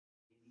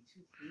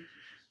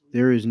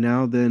There is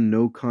now then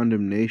no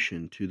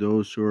condemnation to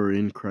those who are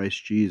in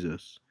Christ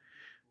Jesus.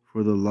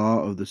 For the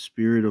law of the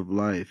Spirit of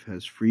life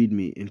has freed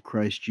me in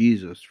Christ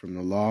Jesus from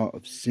the law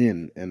of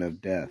sin and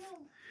of death.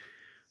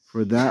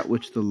 For that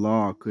which the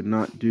law could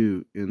not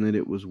do, in that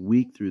it was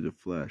weak through the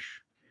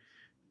flesh,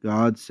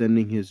 God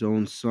sending his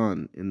own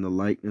Son in the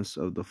likeness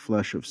of the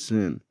flesh of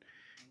sin,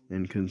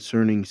 and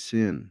concerning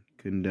sin,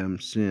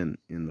 condemned sin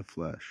in the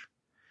flesh,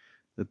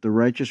 that the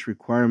righteous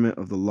requirement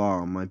of the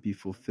law might be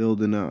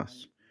fulfilled in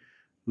us,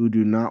 who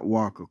do not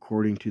walk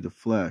according to the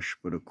flesh,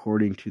 but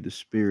according to the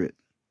Spirit.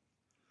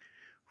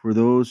 For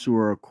those who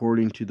are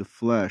according to the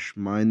flesh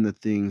mind the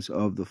things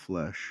of the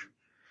flesh,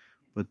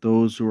 but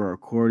those who are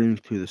according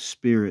to the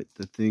Spirit,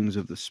 the things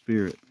of the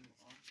Spirit.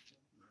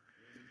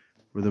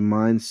 For the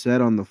mind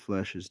set on the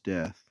flesh is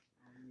death,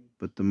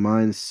 but the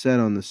mind set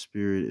on the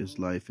Spirit is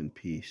life and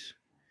peace.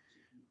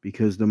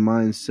 Because the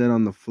mind set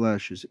on the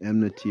flesh is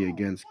enmity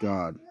against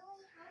God,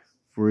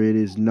 for it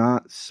is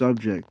not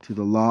subject to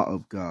the law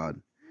of God,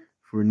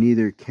 for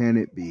neither can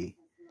it be.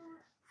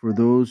 For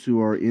those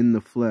who are in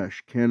the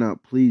flesh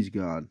cannot please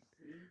God.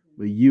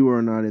 But you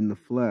are not in the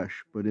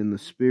flesh, but in the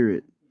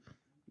Spirit,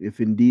 if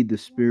indeed the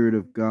Spirit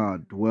of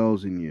God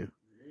dwells in you.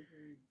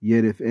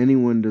 Yet if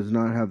anyone does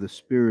not have the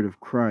Spirit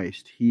of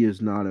Christ, he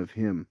is not of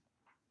him.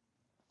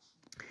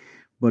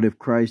 But if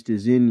Christ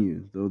is in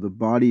you, though the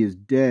body is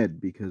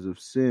dead because of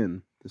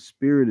sin, the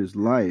Spirit is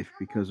life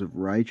because of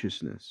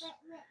righteousness.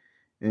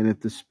 And if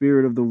the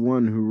Spirit of the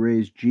one who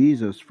raised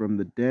Jesus from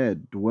the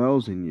dead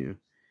dwells in you,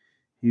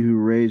 he who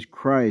raised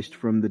Christ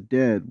from the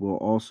dead will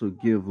also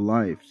give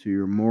life to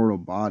your mortal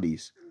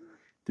bodies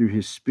through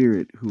his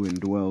Spirit who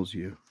indwells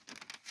you.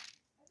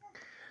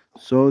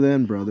 So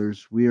then,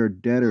 brothers, we are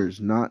debtors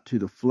not to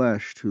the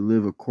flesh to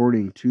live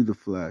according to the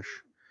flesh.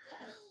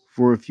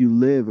 For if you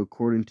live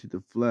according to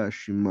the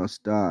flesh, you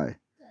must die.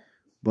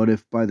 But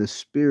if by the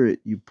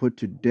Spirit you put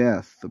to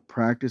death the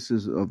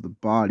practices of the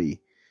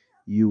body,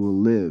 you will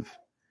live.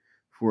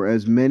 For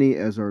as many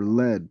as are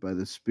led by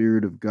the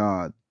Spirit of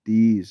God,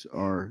 these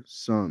are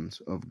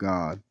sons of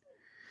God.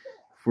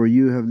 For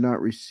you have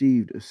not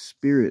received a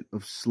spirit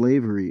of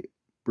slavery,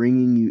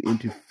 bringing you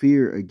into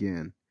fear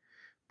again,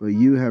 but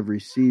you have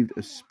received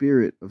a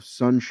spirit of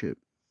sonship,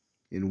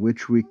 in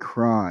which we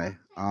cry,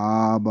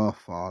 Abba,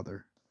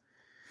 Father.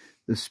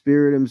 The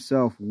Spirit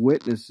himself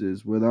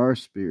witnesses with our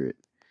spirit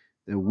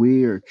that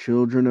we are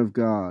children of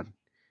God,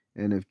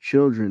 and if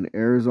children,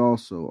 heirs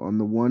also, on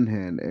the one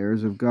hand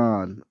heirs of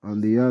God,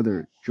 on the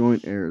other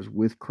joint heirs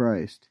with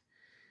Christ,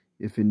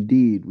 if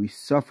indeed we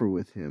suffer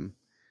with him,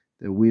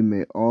 that we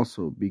may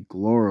also be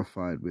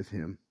glorified with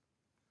him.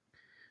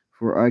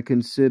 For I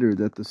consider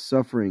that the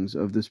sufferings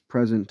of this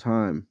present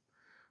time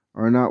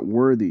are not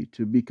worthy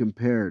to be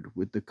compared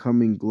with the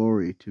coming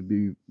glory to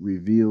be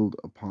revealed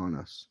upon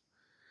us.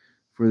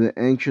 For the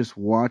anxious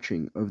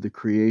watching of the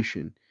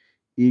creation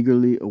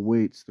eagerly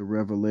awaits the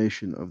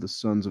revelation of the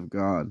sons of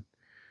God.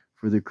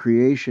 For the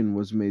creation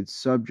was made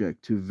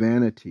subject to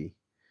vanity,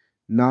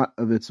 not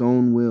of its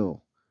own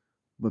will,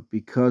 but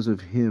because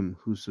of him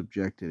who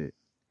subjected it,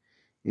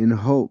 in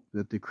hope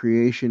that the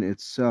creation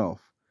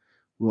itself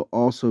will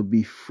also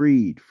be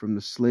freed from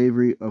the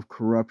slavery of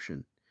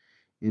corruption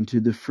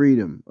into the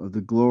freedom of the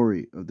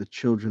glory of the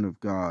children of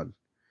God.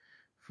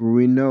 For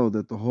we know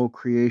that the whole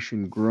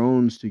creation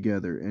groans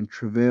together and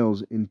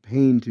travails in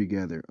pain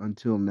together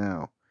until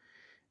now.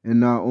 And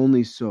not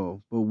only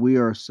so, but we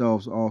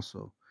ourselves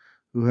also,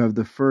 who have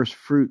the first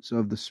fruits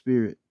of the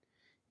Spirit,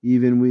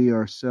 even we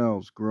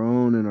ourselves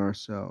groan in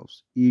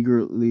ourselves,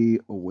 eagerly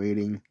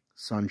awaiting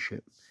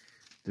sonship,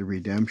 the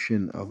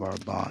redemption of our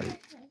body.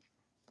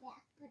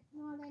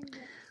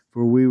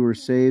 For we were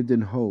saved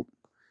in hope,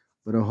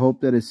 but a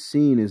hope that is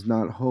seen is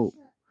not hope.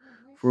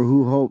 For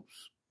who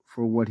hopes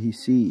for what he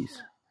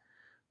sees?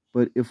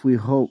 But if we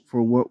hope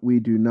for what we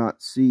do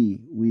not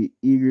see, we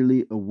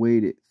eagerly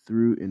await it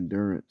through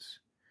endurance.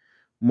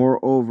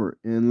 Moreover,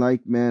 in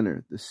like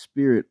manner, the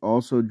Spirit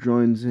also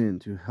joins in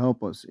to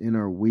help us in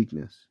our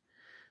weakness.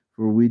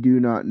 For we do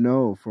not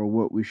know for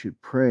what we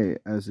should pray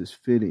as is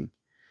fitting,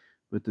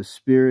 but the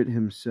Spirit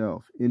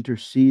himself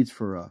intercedes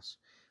for us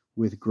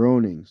with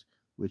groanings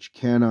which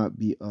cannot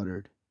be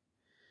uttered.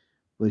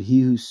 But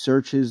he who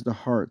searches the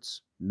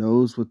hearts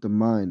knows what the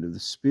mind of the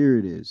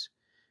Spirit is,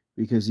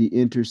 because he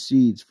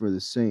intercedes for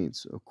the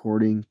saints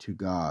according to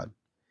God.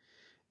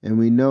 And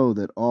we know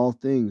that all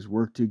things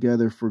work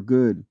together for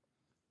good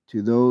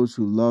to those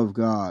who love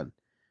God,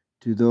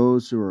 to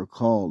those who are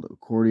called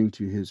according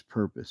to his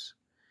purpose.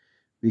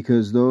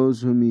 Because those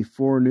whom he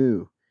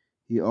foreknew,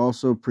 he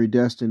also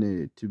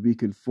predestinated to be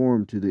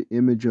conformed to the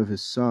image of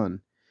his Son,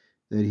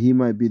 that he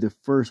might be the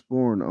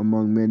firstborn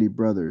among many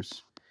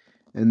brothers.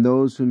 And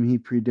those whom he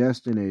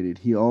predestinated,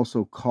 he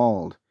also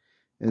called.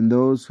 And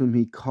those whom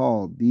he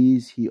called,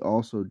 these he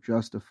also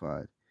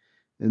justified.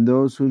 And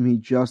those whom he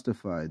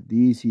justified,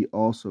 these he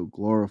also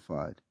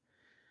glorified.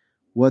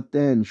 What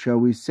then shall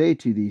we say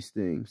to these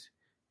things?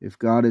 If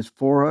God is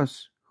for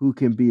us, who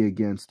can be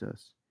against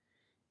us?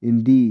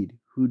 Indeed,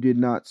 who did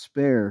not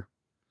spare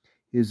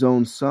his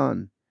own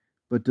Son,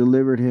 but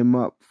delivered him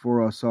up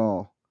for us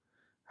all,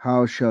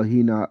 how shall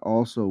he not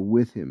also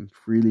with him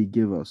freely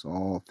give us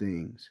all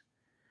things?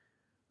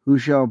 Who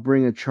shall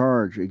bring a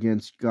charge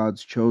against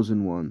God's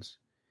chosen ones?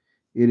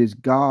 It is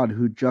God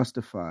who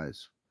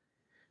justifies.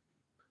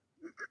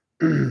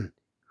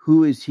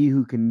 Who is he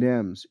who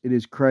condemns? It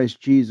is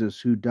Christ Jesus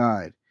who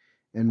died,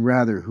 and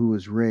rather who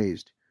was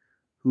raised,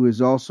 who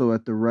is also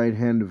at the right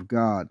hand of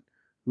God,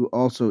 who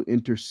also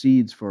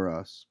intercedes for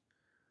us.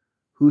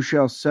 Who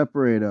shall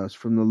separate us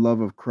from the love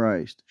of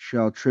Christ?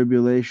 Shall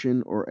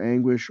tribulation, or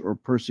anguish, or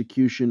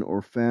persecution,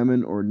 or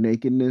famine, or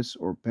nakedness,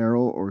 or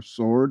peril, or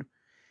sword?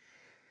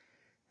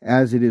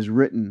 As it is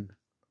written,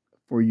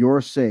 for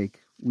your sake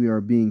we are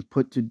being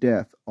put to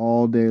death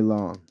all day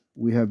long.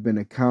 We have been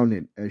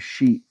accounted as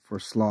sheep for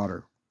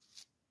slaughter.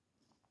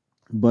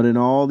 But in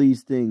all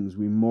these things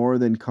we more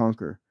than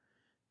conquer,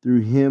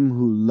 through him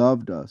who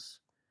loved us.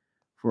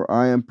 For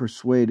I am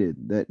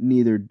persuaded that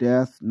neither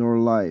death nor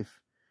life,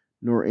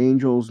 nor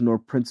angels nor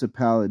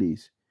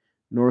principalities,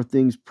 nor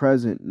things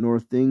present nor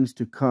things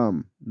to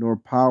come, nor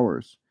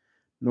powers,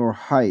 nor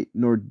height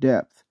nor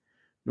depth,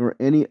 nor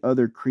any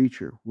other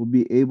creature will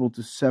be able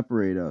to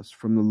separate us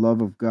from the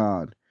love of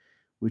God,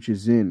 which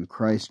is in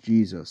Christ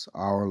Jesus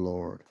our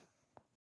Lord.